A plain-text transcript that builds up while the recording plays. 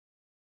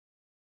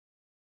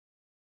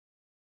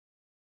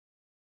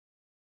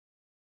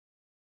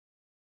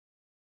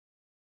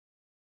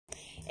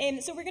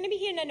So we're going to be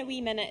hearing in a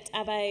wee minute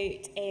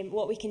about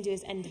what we can do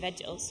as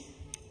individuals.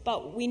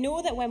 But we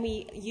know that when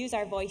we use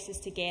our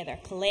voices together,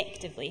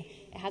 collectively,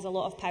 it has a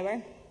lot of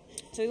power.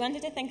 So we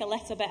wanted to think a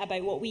little bit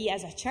about what we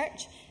as a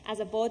church,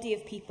 as a body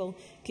of people,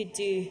 could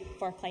do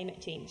for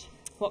climate change.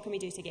 What can we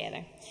do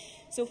together?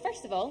 So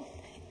first of all,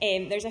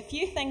 there's a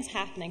few things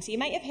happening. So you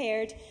might have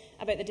heard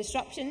about the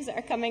disruptions that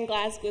are coming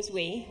Glasgow's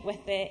way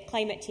with the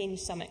Climate Change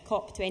Summit,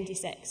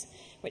 COP26,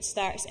 which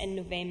starts in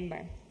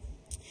November.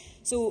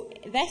 So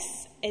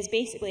this is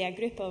basically a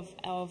group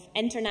of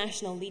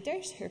international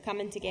leaders who are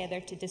coming together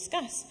to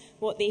discuss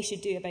what they should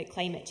do about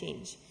climate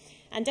change.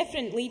 And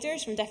different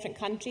leaders from different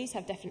countries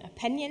have different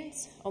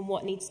opinions on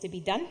what needs to be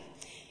done.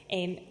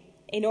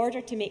 In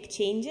order to make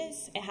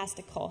changes, it has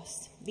to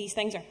cost. These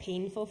things are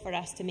painful for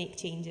us to make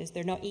changes.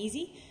 They're not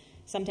easy.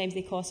 Sometimes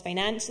they cost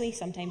financially,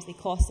 sometimes they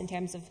cost in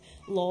terms of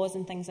laws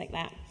and things like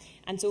that.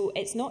 And so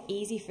it's not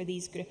easy for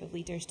these group of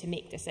leaders to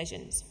make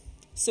decisions.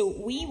 So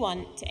we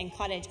want to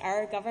encourage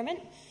our government.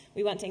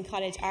 We want to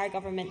encourage our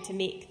government to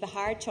make the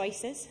hard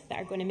choices that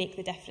are going to make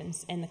the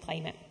difference in the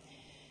climate.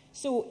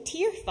 So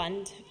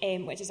tearfund,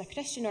 which is a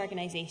Christian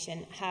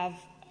organisation, have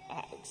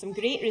some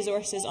great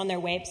resources on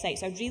their website.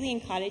 So I'd really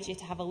encourage you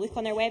to have a look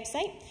on their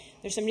website.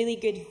 There's some really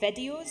good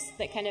videos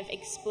that kind of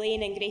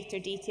explain in greater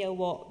detail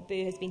what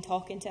Boo has been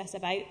talking to us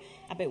about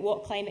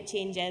what climate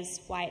change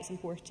is, why it's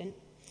important.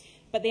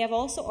 But they have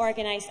also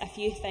organised a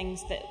few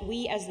things that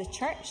we as the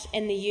church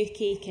in the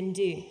UK can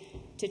do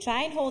to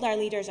try and hold our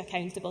leaders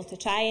accountable, to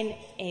try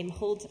and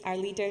hold our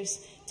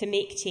leaders to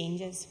make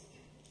changes.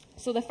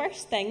 So the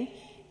first thing,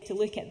 to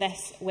look at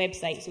this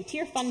website, so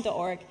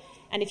tearfund.org,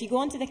 and if you go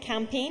onto the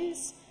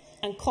campaigns,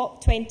 and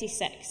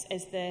COP26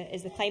 is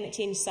the Climate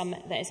Change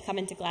Summit that is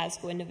coming to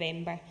Glasgow in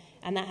November,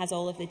 and that has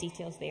all of the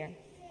details there.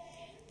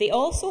 They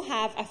also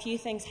have a few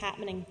things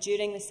happening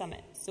during the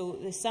summit. So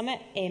the summit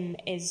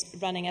is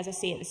running, as I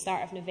say, at the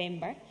start of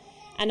November.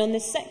 And on the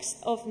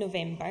 6th of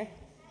November,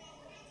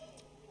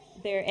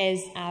 there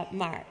is a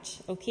march,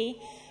 okay?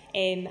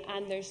 And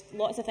there's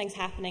lots of things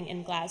happening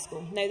in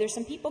Glasgow. Now, there's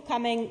some people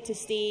coming to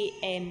stay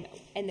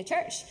in the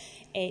church,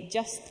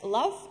 Just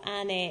Love,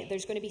 and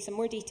there's going to be some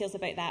more details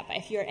about that. But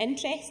if you're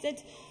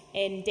interested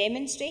in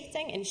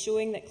demonstrating and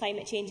showing that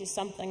climate change is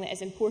something that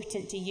is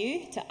important to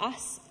you, to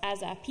us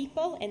as a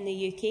people in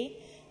the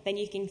UK, then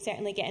you can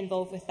certainly get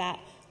involved with that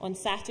on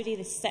Saturday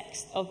the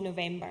 6th of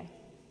November.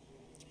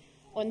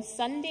 On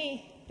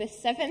Sunday the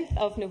 7th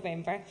of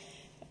November,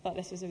 I thought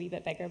this was a wee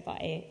bit bigger, but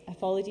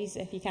apologies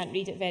if you can't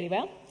read it very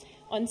well.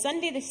 On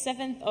Sunday the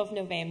 7th of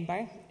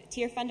November,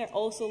 Tearfund are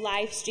also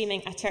live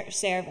streaming a church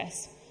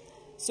service.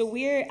 So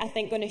we're, I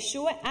think, going to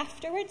show it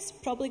afterwards,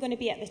 probably going to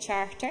be at the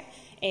Charter.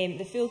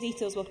 The full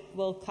details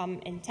will come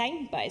in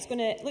time, but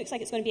it looks like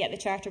it's going to be at the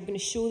Charter. We're going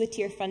to show the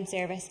Tearfund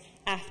service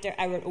after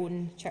our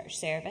own church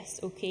service,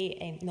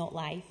 okay, not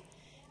live.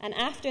 And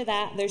after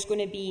that, there's going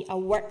to be a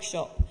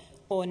workshop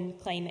on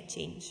climate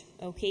change,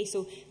 okay?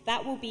 So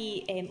that will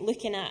be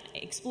looking at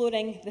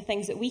exploring the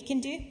things that we can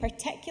do,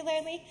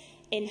 particularly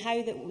in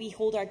how that we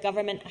hold our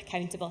government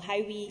accountable, how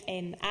we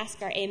ask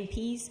our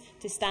MPs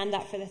to stand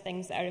up for the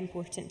things that are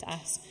important to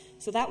us.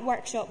 So that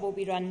workshop will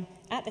be run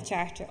at the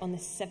Charter on the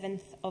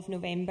 7th of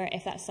November,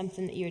 if that's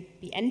something that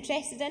you'd be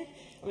interested in.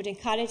 I would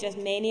encourage as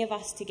many of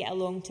us to get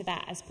along to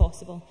that as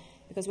possible,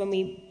 because when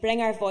we bring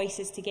our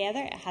voices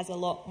together, it has a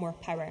lot more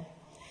power.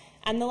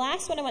 And the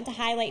last one I want to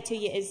highlight to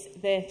you is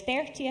the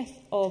 30th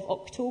of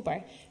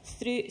October,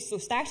 so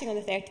starting on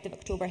the 30th of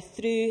October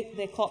through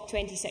the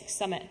COP26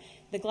 summit,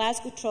 the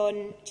Glasgow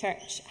Tron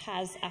Church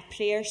has a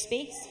prayer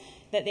space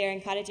that they're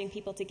encouraging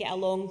people to get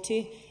along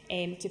to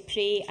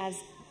pray as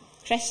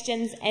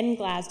Christians in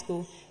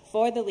Glasgow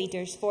for the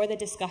leaders, for the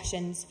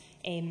discussions,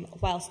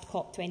 whilst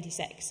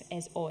COP26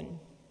 is on.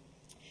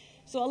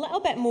 So a little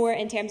bit more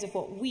in terms of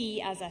what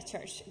we as a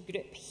church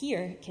group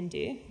here can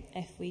do,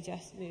 if we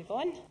just move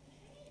on.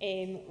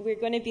 We're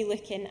going to be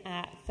looking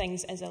at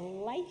things as a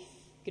life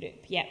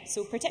group. Yeah,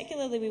 so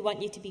particularly we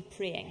want you to be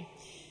praying.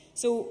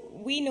 So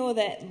we know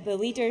that the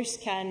leaders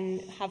can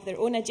have their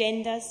own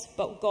agendas,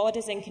 but God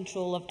is in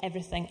control of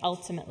everything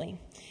ultimately.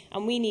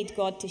 And we need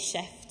God to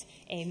shift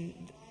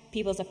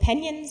people's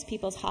opinions,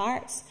 people's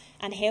hearts,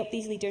 and help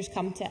these leaders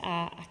come to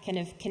a kind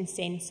of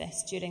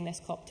consensus during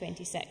this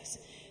COP26.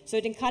 So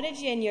I'd encourage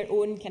you in your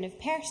own kind of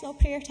personal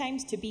prayer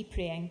times to be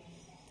praying.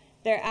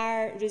 There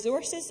are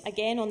resources,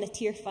 again, on the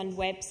Tearfund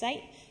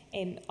website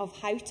of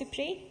how to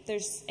pray.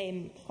 There's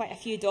quite a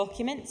few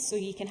documents, so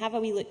you can have a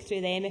wee look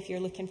through them if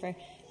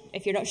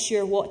you're not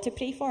sure what to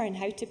pray for and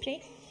how to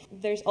pray.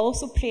 There's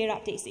also prayer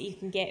updates that you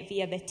can get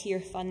via the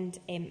Tearfund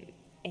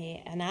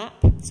an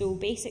app. So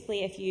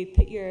basically, if you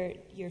put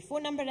your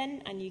phone number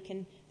in, and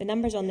the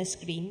number's on the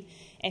screen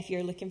if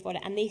you're looking for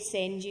it, and they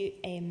send you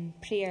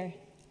prayer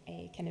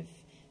kind of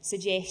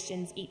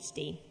suggestions each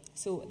day.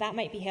 So that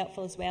might be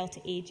helpful as well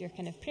to aid your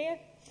kind of prayer.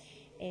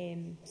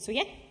 So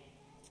yeah.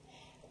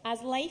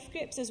 As life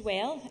groups as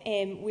well,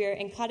 we're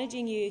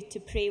encouraging you to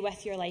pray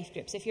with your life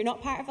groups. If you're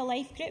not part of a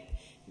life group,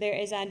 there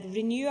is a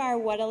Renew Our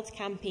World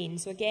campaign.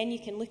 So again, you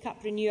can look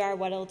up Renew Our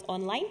World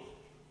online.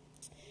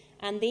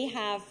 and they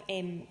have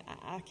a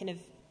kind of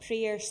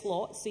prayer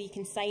slot, so you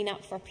can sign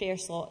up for prayer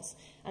slots,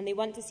 and they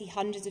want to see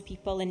hundreds of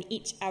people in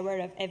each hour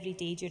of every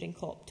day during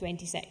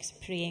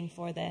COP26 praying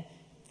for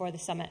the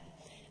summit.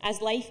 As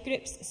life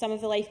groups, some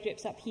of the life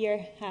groups up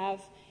here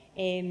have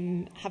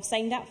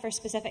signed up for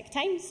specific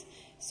times,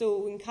 so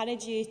we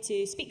encourage you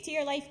to speak to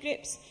your life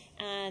groups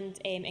and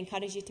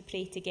encourage you to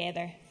pray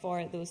together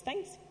for those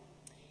things.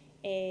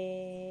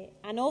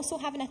 And also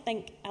having a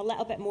think a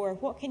little bit more,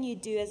 what can you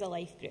do as a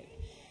life group?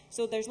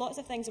 So there's lots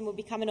of things, and we'll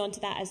be coming on to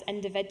that as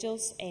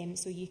individuals.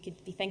 So you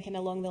could be thinking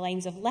along the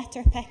lines of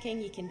litter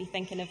picking, you can be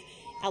thinking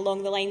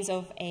along the lines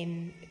of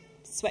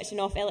switching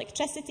off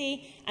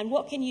electricity, and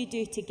what can you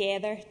do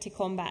together to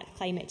combat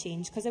climate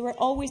change? Because we're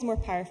always more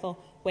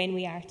powerful when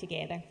we are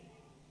together.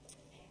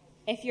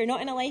 If you're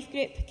not in a life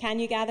group, can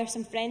you gather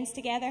some friends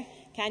together?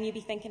 Can you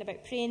be thinking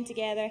about praying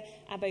together,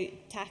 about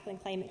tackling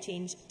climate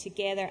change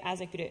together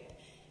as a group?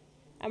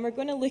 And we're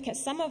going to look at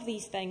some of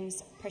these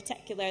things,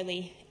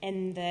 particularly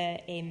in the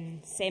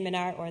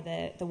seminar or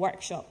the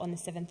workshop on the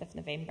 7th of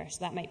November, so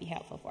that might be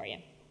helpful for you.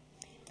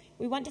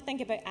 We want to think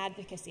about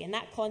advocacy and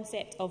that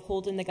concept of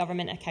holding the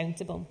government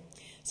accountable.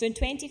 So in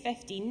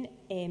 2015,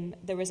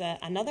 there was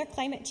another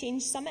climate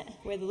change summit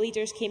where the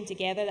leaders came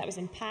together. That was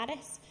in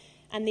Paris,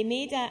 and they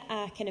made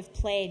a kind of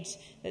pledge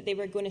that they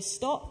were going to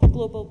stop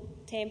global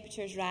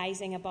temperatures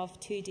rising above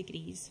 2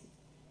 degrees.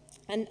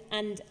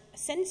 And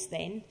since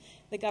then,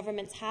 the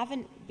governments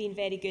haven't been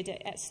very good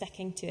at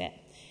sticking to it.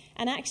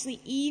 And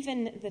actually,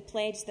 even the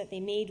pledge that they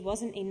made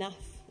wasn't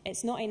enough.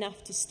 It's not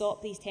enough to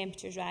stop these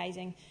temperatures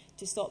rising,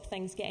 to stop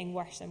things getting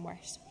worse and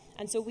worse.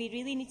 And so we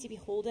really need to be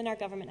holding our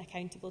government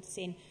accountable to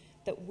saying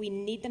that we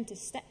need them to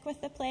stick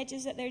with the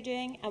pledges that they're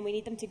doing, and we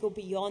need them to go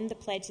beyond the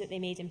pledge that they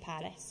made in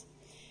Paris.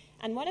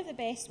 And one of the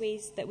best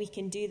ways that we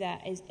can do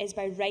that is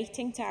by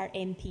writing to our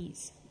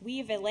MPs. We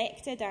have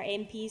elected our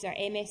MPs, our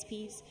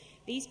MSPs.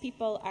 These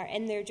people are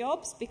in their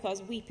jobs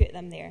because we put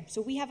them there.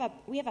 So we have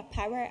a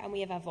power and we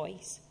have a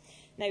voice.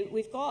 Now,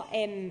 we've got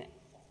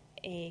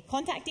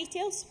contact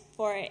details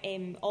for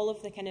all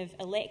of the kind of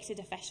elected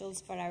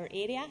officials for our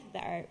area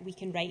that we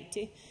can write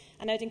to.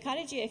 And I'd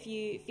encourage you, if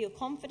you feel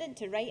confident,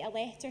 to write a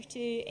letter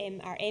to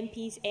our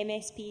MPs,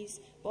 MSPs,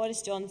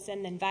 Boris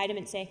Johnson, the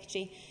Environment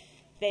Secretary,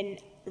 then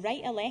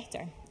write a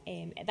letter.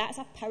 That's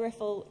a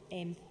powerful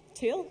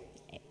tool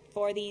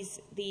for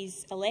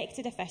these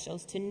elected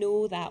officials to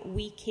know that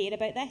we care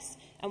about this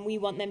and we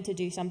want them to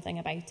do something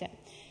about it.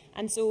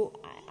 And so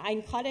I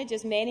encourage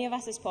as many of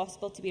us as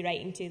possible to be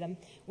writing to them.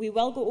 We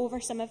will go over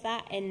some of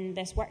that in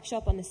this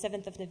workshop on the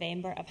 7th of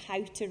November of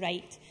how to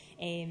write,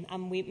 and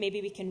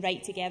maybe we can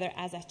write together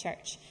as a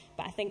church.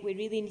 But I think we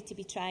really need to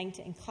be trying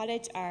to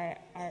encourage our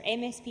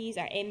MSPs,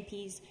 our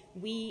MPs.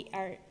 We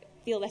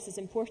feel this is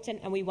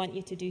important and we want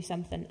you to do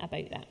something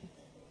about that.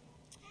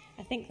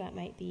 I think that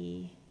might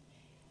be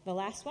the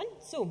last one.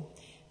 So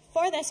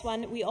for this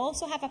one, we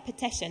also have a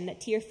petition that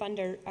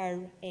tearfund are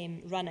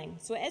running.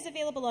 So it is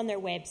available on their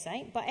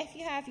website, but if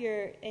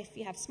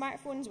you have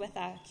smartphones with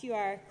a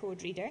QR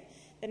code reader,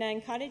 then I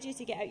encourage you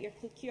to get out your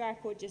QR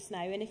code just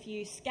now, and if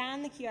you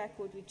scan the QR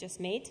code we've just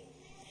made,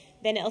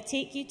 then it'll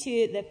take you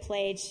to the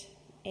pledge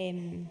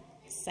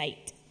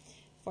site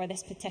for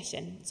this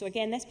petition. So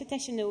again, this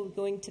petition will be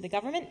going to the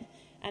government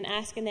and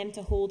asking them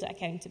to hold it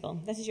accountable.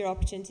 This is your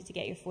opportunity to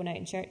get your phone out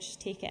in church.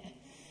 Take it.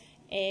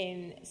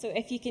 So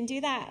if you can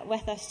do that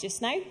with us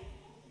just now,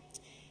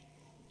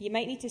 you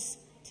might need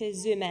to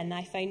zoom in.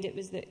 I found it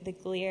was the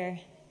glare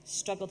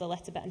struggled a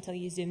little bit until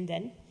you zoomed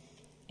in.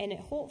 And it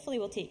hopefully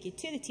will take you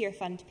to the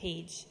tearfund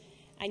page.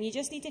 And you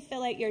just need to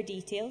fill out your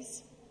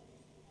details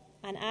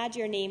and add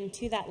your name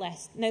to that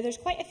list. Now, there's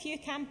quite a few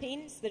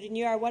campaigns. The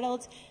Renew Our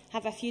World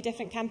have a few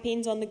different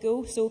campaigns on the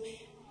go. So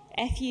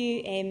if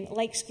you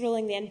like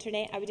scrolling the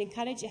internet, I would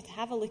encourage you to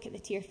have a look at the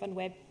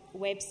tearfund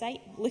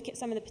website, look at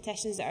some of the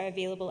petitions that are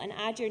available and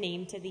add your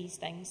name to these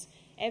things.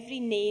 Every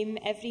name,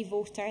 every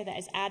voter that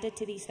is added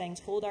to these things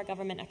hold our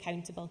government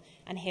accountable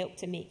and help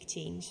to make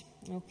change.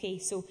 Okay,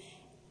 so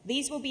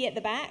these will be at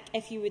the back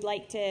if you would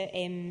like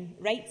to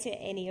write to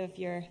any of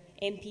your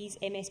MPs,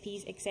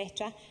 MSPs,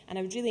 etc. And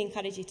I would really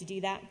encourage you to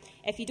do that.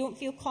 If you don't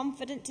feel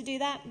confident to do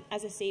that,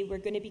 as I say, we're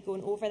going to be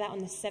going over that on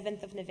the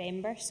 7th of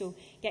November. So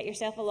get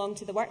yourself along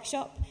to the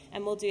workshop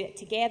and we'll do it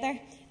together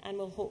and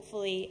we'll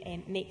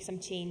hopefully make some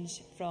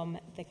change from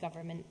the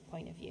government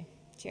point of view.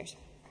 Cheers.